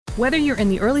Whether you're in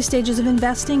the early stages of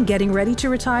investing, getting ready to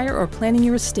retire, or planning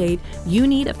your estate, you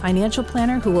need a financial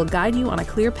planner who will guide you on a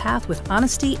clear path with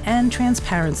honesty and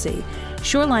transparency.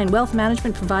 Shoreline Wealth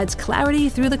Management provides clarity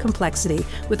through the complexity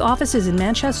with offices in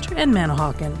Manchester and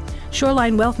Manahawkin.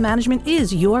 Shoreline Wealth Management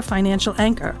is your financial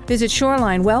anchor. Visit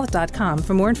shorelinewealth.com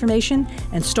for more information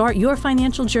and start your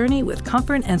financial journey with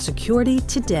comfort and security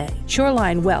today.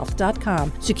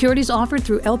 Shorelinewealth.com. Securities offered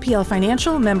through LPL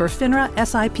Financial, member FINRA,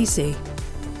 SIPC.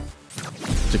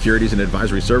 Securities and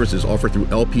advisory services offered through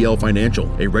LPL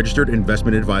Financial, a registered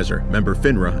investment advisor, member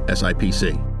FINRA,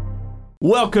 SIPC.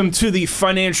 Welcome to the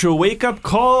Financial Wake Up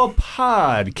Call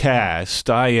podcast.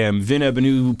 I am Vin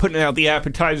Ebenu, putting out the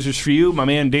appetizers for you. My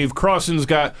man Dave Crossan's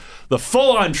got the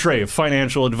full entree of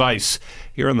financial advice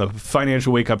here on the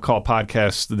Financial Wake Up Call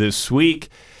podcast this week.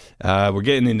 We're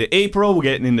getting into April. We're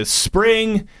getting into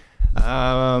spring.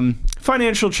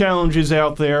 Financial challenges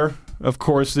out there, of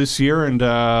course, this year, and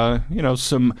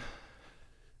some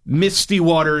misty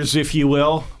waters, if you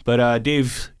will. But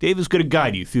Dave is going to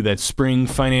guide you through that spring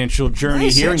financial journey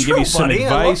here and give you some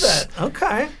advice. I love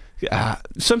that. Okay.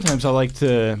 Sometimes I like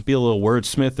to be a little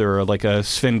wordsmith, or like a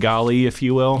Svengali, if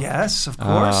you will. Yes, of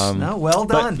course. Well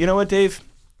done. But you know what, Dave?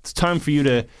 It's time for you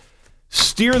to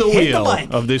steer the wheel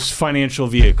of this financial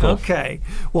vehicle. Okay.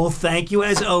 Well, thank you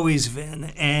as always, Vin.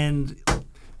 And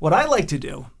what I like to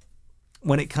do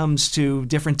when it comes to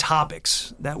different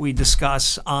topics that we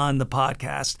discuss on the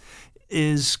podcast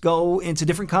is go into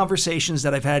different conversations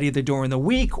that I've had either during the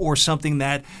week or something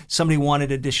that somebody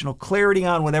wanted additional clarity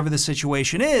on, whatever the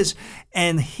situation is.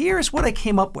 And here's what I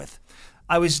came up with.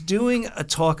 I was doing a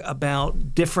talk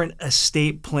about different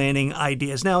estate planning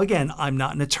ideas. Now, again, I'm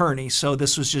not an attorney, so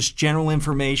this was just general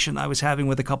information I was having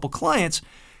with a couple clients.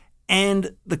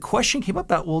 And the question came up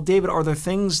that, well, David, are there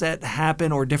things that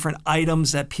happen or different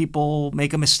items that people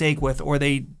make a mistake with, or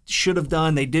they should have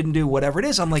done, they didn't do, whatever it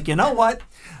is? I'm like, you know what?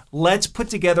 Let's put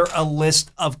together a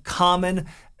list of common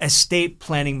estate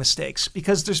planning mistakes,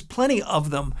 because there's plenty of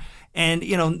them. And,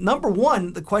 number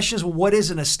one, the question is, well, what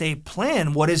is an estate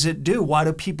plan? What does it do? Why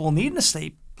do people need an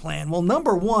estate plan? Well,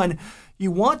 number one, you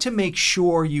want to make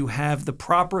sure you have the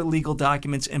proper legal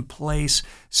documents in place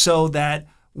so that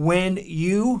when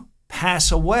you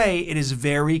pass away, it is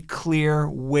very clear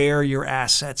where your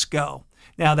assets go.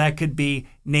 Now, that could be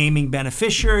naming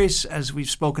beneficiaries, as we've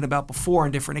spoken about before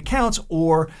in different accounts,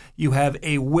 or you have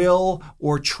a will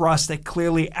or trust that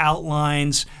clearly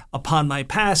outlines, upon my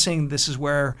passing, this is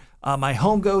where my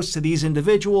home goes to these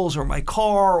individuals, or my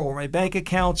car, or my bank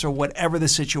accounts, or whatever the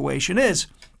situation is.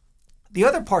 The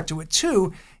other part to it,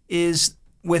 too, is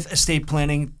with estate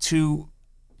planning to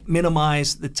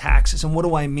minimize the taxes. And what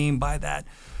do I mean by that?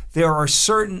 There are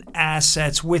certain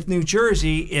assets with New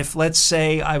Jersey. If, let's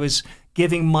say, I was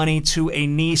giving money to a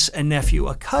niece, a nephew,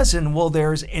 a cousin, well,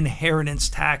 there's inheritance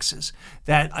taxes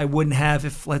that I wouldn't have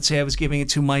if, let's say, I was giving it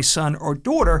to my son or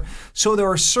daughter. So there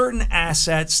are certain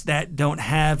assets that don't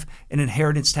have an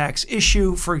inheritance tax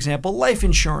issue, for example, life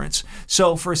insurance.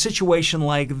 So for a situation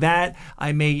like that,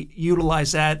 I may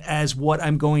utilize that as what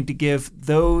I'm going to give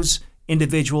those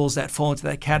individuals that fall into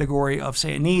that category of,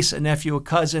 say, a niece, a nephew, a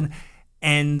cousin,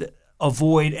 and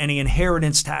avoid any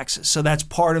inheritance taxes. So that's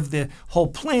part of the whole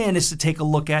plan, is to take a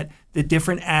look at the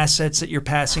different assets that you're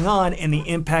passing on and the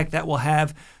impact that will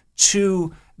have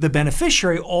to the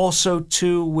beneficiary. Also,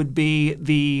 too, would be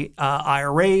the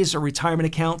IRAs or retirement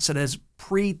accounts that has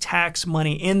pre-tax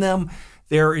money in them.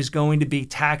 There is going to be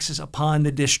taxes upon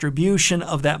the distribution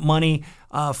of that money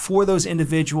for those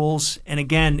individuals. And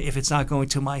again, if it's not going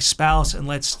to my spouse and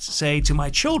let's say to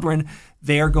my children,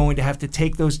 they are going to have to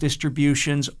take those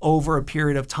distributions over a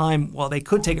period of time. Well, they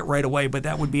could take it right away, but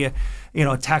that would be a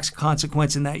tax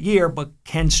consequence in that year, but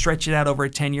can stretch it out over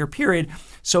a 10-year period.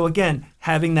 So again,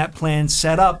 having that plan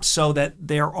set up so that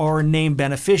there are named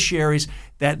beneficiaries,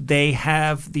 that they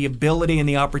have the ability and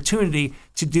the opportunity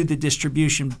to do the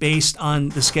distribution based on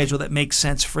the schedule that makes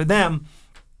sense for them.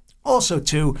 Also,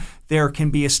 too, there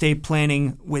can be estate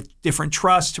planning with different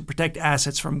trusts to protect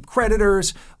assets from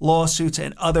creditors, lawsuits,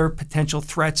 and other potential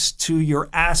threats to your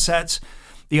assets.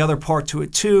 The other part to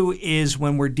it, too, is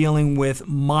when we're dealing with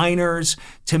minors,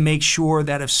 to make sure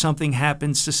that if something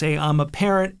happens, to say I'm a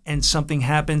parent and something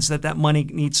happens that money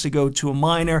needs to go to a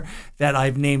minor, that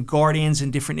I've named guardians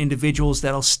and different individuals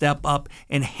that'll step up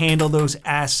and handle those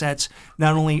assets,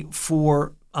 not only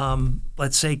for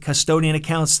let's say custodian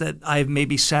accounts that I've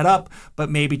maybe set up, but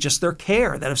maybe just their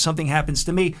care, that if something happens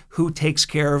to me, who takes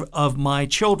care of my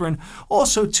children.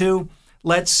 Also, too,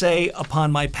 let's say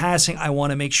upon my passing, I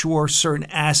want to make sure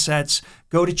certain assets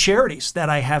go to charities, that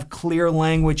I have clear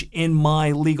language in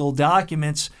my legal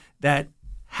documents that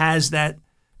has that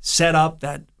set up,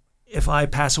 that if I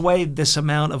pass away, this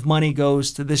amount of money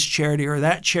goes to this charity or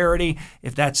that charity,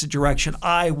 if that's the direction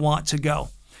I want to go.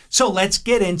 So let's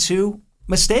get into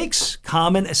mistakes,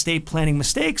 common estate planning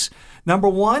mistakes. Number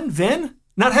one, Vin,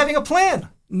 not having a plan.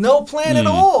 No plan at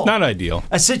all. Not ideal.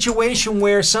 A situation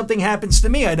where something happens to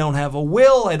me. I don't have a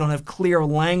will. I don't have clear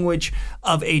language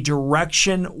of a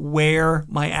direction where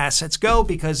my assets go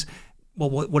because, well,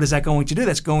 what is that going to do?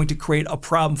 That's going to create a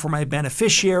problem for my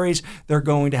beneficiaries. They're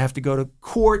going to have to go to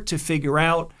court to figure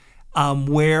out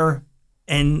where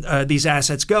these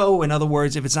assets go. In other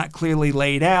words, if it's not clearly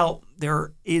laid out,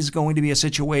 there is going to be a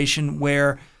situation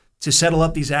where to settle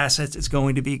up these assets, it's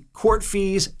going to be court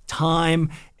fees,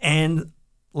 time, and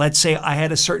let's say I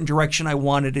had a certain direction I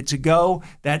wanted it to go.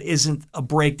 That isn't a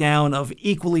breakdown of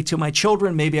equally to my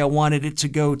children. Maybe I wanted it to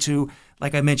go to,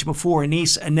 like I mentioned before, a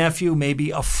niece, a nephew, maybe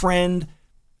a friend.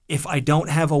 If I don't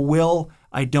have a will,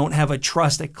 I don't have a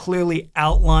trust that clearly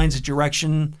outlines a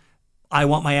direction I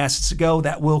want my assets to go,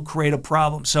 that will create a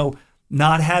problem. So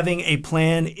not having a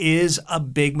plan is a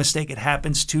big mistake. It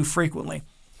happens too frequently.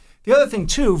 The other thing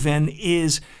too, Vin,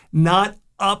 is not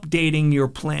updating your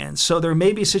plan. So there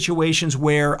may be situations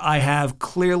where I have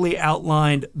clearly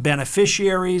outlined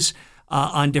beneficiaries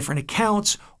on different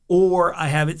accounts, or I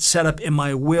have it set up in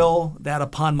my will that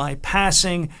upon my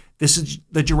passing, this is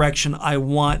the direction I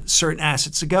want certain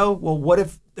assets to go. Well, what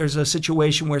if there's a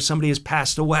situation where somebody has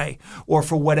passed away, or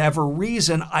for whatever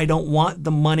reason, I don't want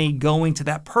the money going to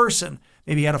that person?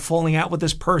 Maybe you had a falling out with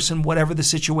this person, whatever the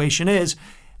situation is.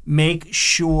 Make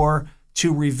sure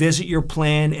to revisit your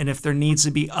plan, and if there needs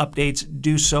to be updates,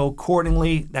 do so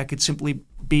accordingly. That could simply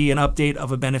be an update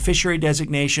of a beneficiary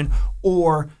designation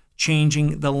or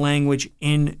changing the language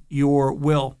in your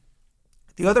will.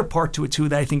 The other part to it too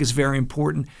that I think is very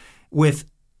important with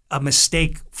a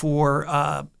mistake for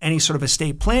any sort of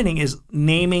estate planning is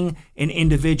naming an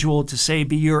individual to say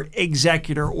be your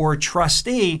executor or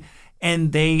trustee,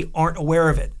 and they aren't aware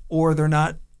of it, or they're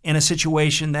not in a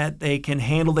situation that they can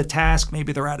handle the task.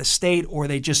 Maybe they're out of state, or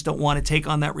they just don't want to take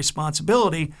on that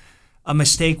responsibility. A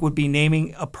mistake would be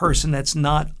naming a person that's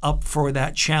not up for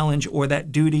that challenge or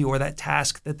that duty or that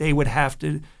task that they would have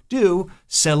to do,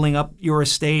 settling up your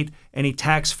estate, any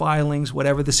tax filings,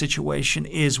 whatever the situation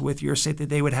is with your estate that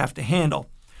they would have to handle.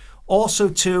 Also,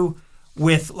 too,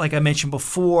 with, like I mentioned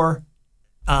before,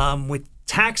 with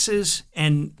taxes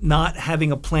and not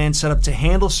having a plan set up to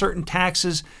handle certain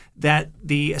taxes that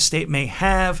the estate may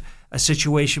have. A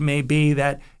situation may be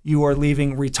that you are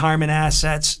leaving retirement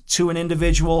assets to an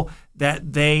individual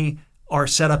that they are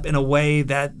set up in a way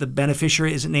that the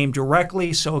beneficiary isn't named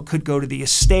directly, so it could go to the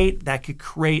estate. That could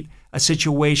create a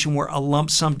situation where a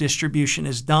lump sum distribution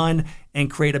is done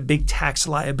and create a big tax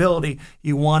liability.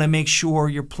 You want to make sure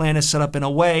your plan is set up in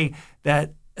a way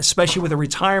that, especially with a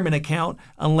retirement account,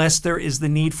 unless there is the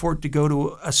need for it to go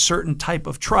to a certain type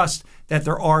of trust, that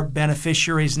there are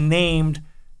beneficiaries named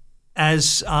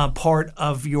as part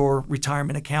of your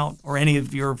retirement account or any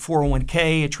of your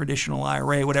 401k, a traditional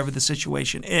IRA, whatever the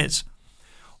situation is.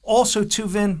 Also, too,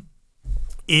 Vin,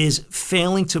 is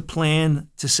failing to plan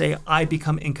to say, I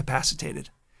become incapacitated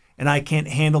and I can't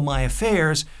handle my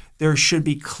affairs. There should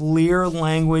be clear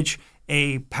language,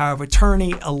 a power of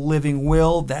attorney, a living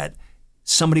will that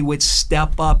somebody would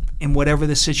step up in whatever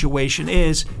the situation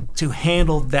is to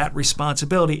handle that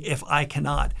responsibility if I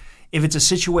cannot. If it's a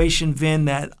situation, Vin,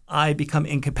 that I become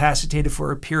incapacitated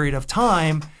for a period of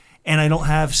time and I don't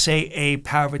have, say, a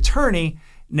power of attorney,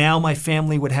 now my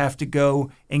family would have to go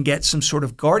and get some sort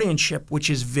of guardianship, which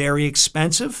is very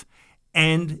expensive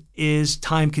and is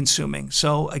time consuming.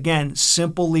 So again,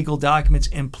 simple legal documents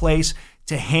in place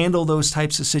to handle those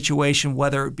types of situations,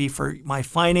 whether it be for my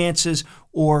finances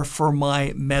or for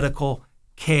my medical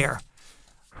care.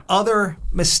 Other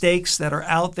mistakes that are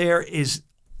out there is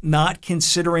not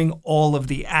considering all of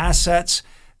the assets.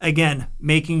 Again,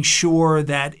 making sure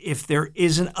that if there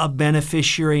isn't a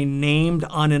beneficiary named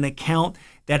on an account,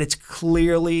 that it's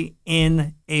clearly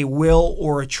in a will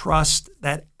or a trust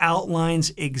that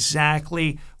outlines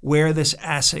exactly where this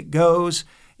asset goes.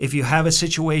 If you have a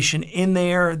situation in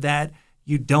there that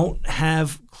you don't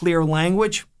have clear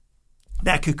language,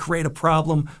 that could create a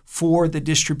problem for the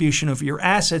distribution of your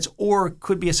assets, or it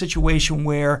could be a situation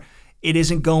where it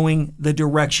isn't going the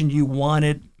direction you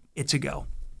wanted it to go.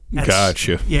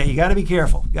 Gotcha. Yeah, you got to be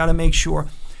careful. Got to make sure.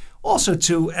 Also,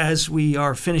 too, as we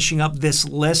are finishing up this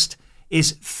list,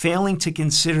 is failing to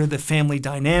consider the family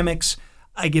dynamics.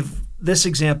 I give this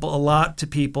example a lot to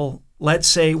people. Let's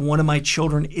say one of my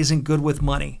children isn't good with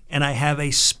money, and I have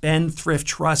a spendthrift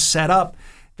trust set up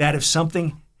that if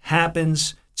something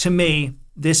happens to me,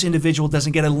 this individual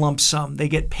doesn't get a lump sum. They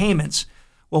get payments.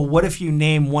 Well, what if you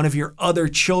name one of your other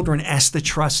children as the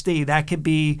trustee? That could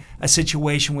be a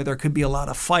situation where there could be a lot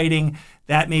of fighting.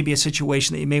 That may be a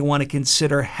situation that you may want to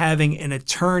consider having an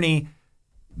attorney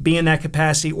be in that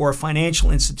capacity, or a financial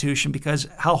institution, because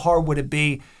how hard would it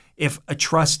be if a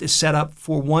trust is set up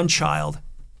for one child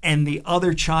and the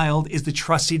other child is the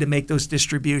trustee to make those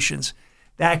distributions?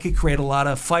 That could create a lot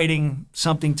of fighting,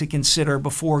 something to consider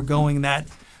before going that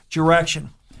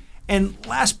direction. And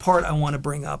last part I want to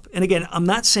bring up, and again, I'm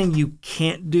not saying you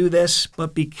can't do this,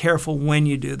 but be careful when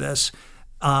you do this,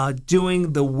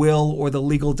 doing the will or the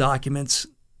legal documents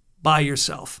by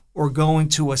yourself, or going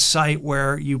to a site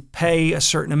where you pay a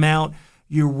certain amount,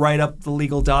 you write up the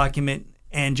legal document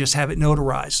and just have it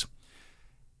notarized.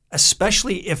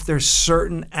 Especially if there's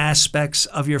certain aspects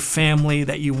of your family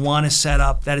that you want to set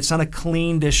up, that it's not a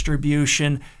clean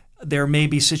distribution. There may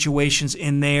be situations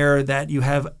in there that you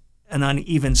have an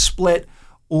uneven split,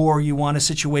 or you want a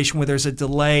situation where there's a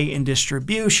delay in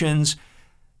distributions.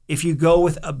 If you go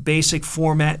with a basic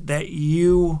format that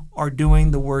you are doing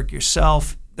the work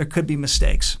yourself, there could be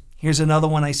mistakes. Here's another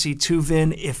one I see too,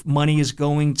 Vin. If money is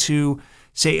going to,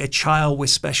 say, a child with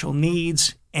special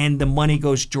needs, and the money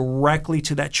goes directly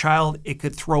to that child, it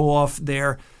could throw off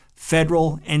their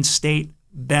federal and state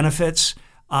benefits.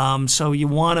 So you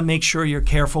want to make sure you're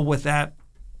careful with that.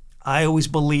 I always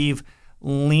believe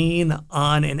lean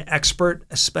on an expert,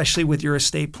 especially with your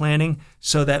estate planning,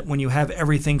 so that when you have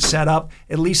everything set up,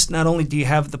 at least not only do you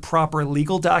have the proper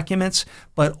legal documents,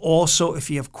 but also if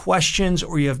you have questions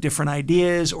or you have different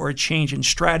ideas or a change in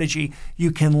strategy, you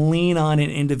can lean on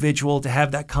an individual to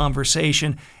have that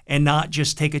conversation and not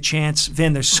just take a chance.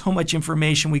 Vin, there's so much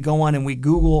information. We go on and we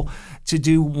Google to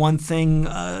do one thing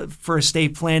for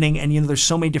estate planning, and there's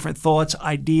so many different thoughts,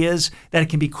 ideas, that it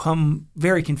can become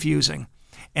very confusing.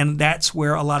 And that's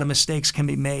where a lot of mistakes can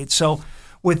be made. So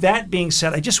with that being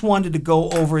said, I just wanted to go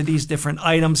over these different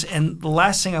items. And the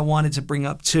last thing I wanted to bring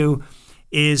up too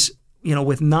is,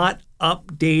 with not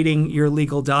updating your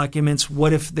legal documents,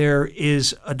 what if there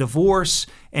is a divorce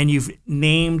and you've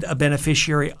named a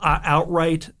beneficiary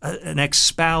outright, an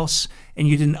ex-spouse, and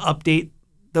you didn't update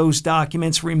those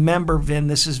documents? Remember, Vin,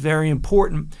 this is very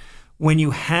important. When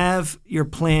you have your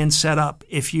plan set up,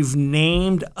 if you've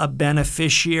named a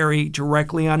beneficiary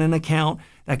directly on an account,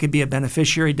 that could be a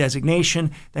beneficiary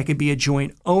designation, that could be a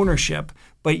joint ownership,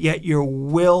 but yet your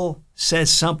will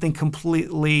says something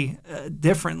completely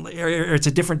differently, or it's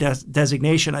a different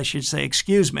designation, I should say,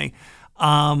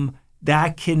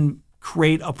 that can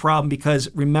create a problem, because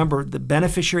remember, the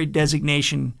beneficiary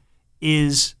designation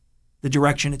is the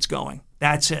direction it's going.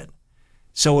 That's it.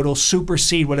 So it'll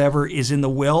supersede whatever is in the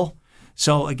will.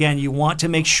 So again, you want to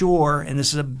make sure, and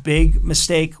this is a big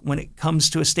mistake when it comes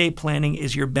to estate planning,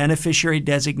 is your beneficiary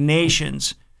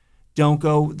designations don't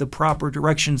go the proper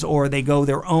directions, or they go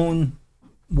their own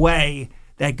way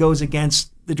that goes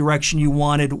against the direction you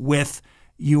wanted with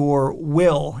your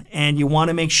will. And you want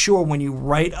to make sure when you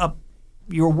write up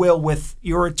your will with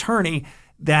your attorney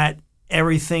that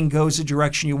everything goes the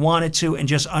direction you want it to, and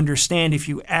just understand if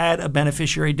you add a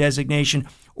beneficiary designation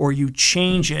or you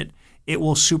change it, it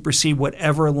will supersede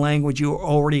whatever language you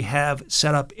already have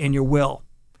set up in your will.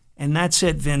 And that's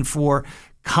it, Vin, for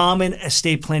common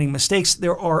estate planning mistakes.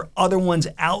 There are other ones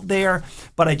out there,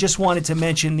 but I just wanted to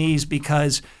mention these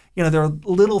because, there are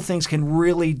little things can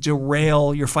really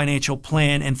derail your financial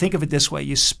plan. And think of it this way.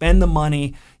 You spend the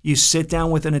money, you sit down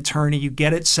with an attorney, you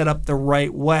get it set up the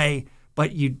right way,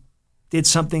 but you did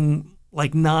something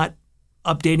like not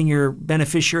updating your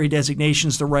beneficiary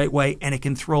designations the right way, and it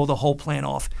can throw the whole plan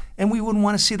off. And we wouldn't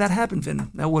want to see that happen, Vin,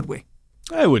 now would we?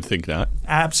 I would think not.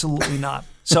 Absolutely not.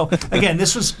 So again,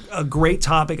 this was a great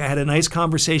topic. I had a nice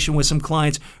conversation with some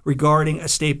clients regarding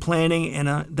estate planning,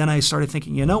 and then I started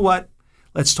thinking, you know what?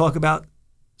 Let's talk about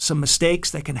some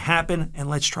mistakes that can happen, and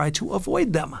let's try to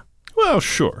avoid them. Well,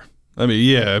 sure.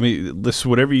 Listen,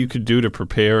 whatever you could do to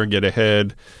prepare and get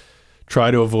ahead,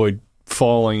 try to avoid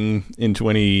falling into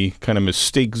any kind of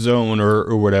mistake zone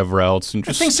or whatever else, and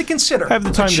just things to consider. Have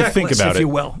the time to think about it, if you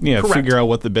will. Yeah, Correct. Figure out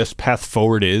what the best path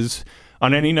forward is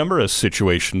on any number of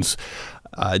situations.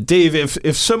 Dave,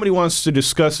 if somebody wants to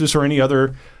discuss this or any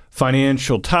other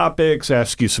financial topics,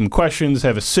 ask you some questions,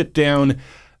 have a sit down,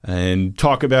 and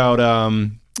talk about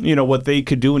what they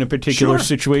could do in a particular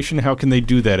situation, how can they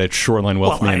do that at Shoreline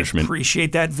Wealth Management? I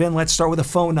appreciate that, Vin. Let's start with a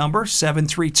phone number,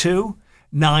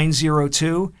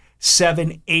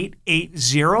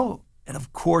 732-902-7880. And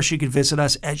of course, you can visit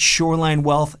us at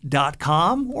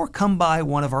shorelinewealth.com or come by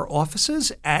one of our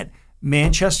offices at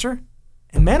Manchester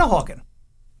and Manahawkin.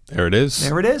 There it is.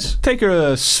 There it is. Take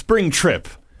a spring trip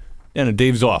down at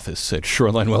Dave's office at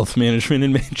Shoreline Wealth Management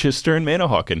in Manchester and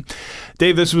Manahawkin.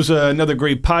 Dave, this was another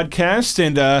great podcast,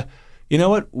 and you know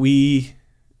what? We're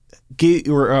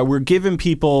giving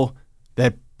people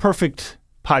that perfect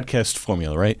podcast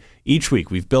formula, right? Each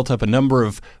week, we've built up a number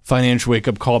of financial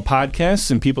wake-up call podcasts,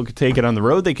 and people could take it on the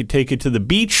road. They could take it to the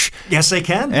beach. Yes, they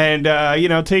can. And,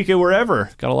 take it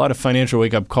wherever. Got a lot of financial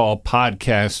wake-up call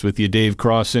podcasts with you, Dave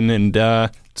Crossan, and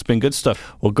it's been good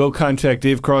stuff. Well, go contact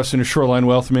Dave Crossan of Shoreline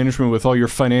Wealth Management with all your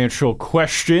financial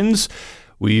questions.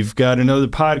 We've got another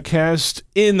podcast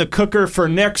in the cooker for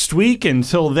next week.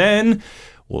 Until then,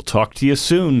 we'll talk to you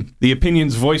soon. The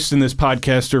opinions voiced in this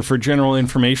podcast are for general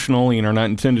information only and are not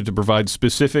intended to provide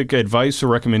specific advice or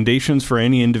recommendations for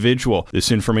any individual.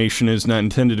 This information is not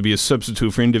intended to be a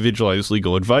substitute for individualized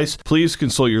legal advice. Please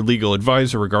consult your legal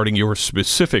advisor regarding your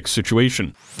specific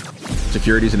situation.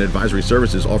 Securities and advisory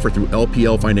services offered through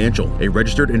LPL Financial, a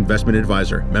registered investment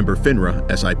advisor. Member FINRA,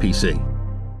 SIPC.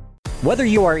 Whether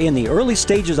you are in the early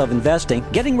stages of investing,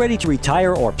 getting ready to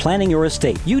retire, or planning your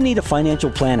estate, you need a financial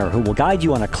planner who will guide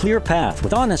you on a clear path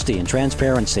with honesty and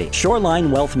transparency. Shoreline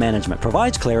Wealth Management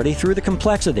provides clarity through the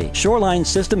complexity. Shoreline's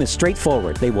system is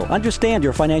straightforward. They will understand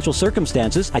your financial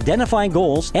circumstances, identify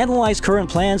goals, analyze current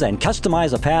plans, and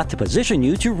customize a path to position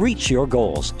you to reach your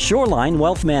goals. Shoreline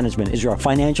Wealth Management is your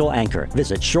financial anchor.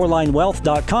 Visit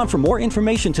ShorelineWealth.com for more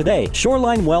information today.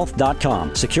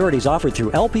 ShorelineWealth.com. Securities offered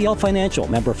through LPL Financial,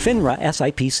 member FINRA,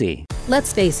 SIPC.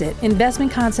 Let's face it,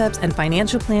 investment concepts and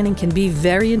financial planning can be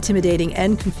very intimidating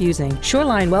and confusing.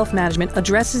 Shoreline Wealth Management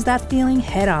addresses that feeling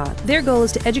head on. Their goal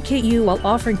is to educate you while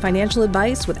offering financial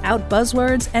advice without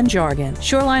buzzwords and jargon.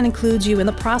 Shoreline includes you in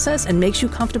the process and makes you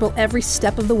comfortable every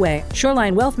step of the way.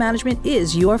 Shoreline Wealth Management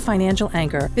is your financial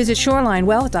anchor. Visit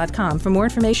ShorelineWealth.com for more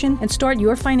information and start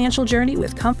your financial journey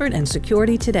with comfort and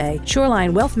security today.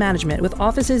 Shoreline Wealth Management with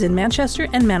offices in Manchester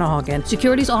and Manahawkin.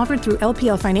 Securities offered through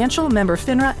LPL Financial, member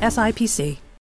FINRA, SIPC.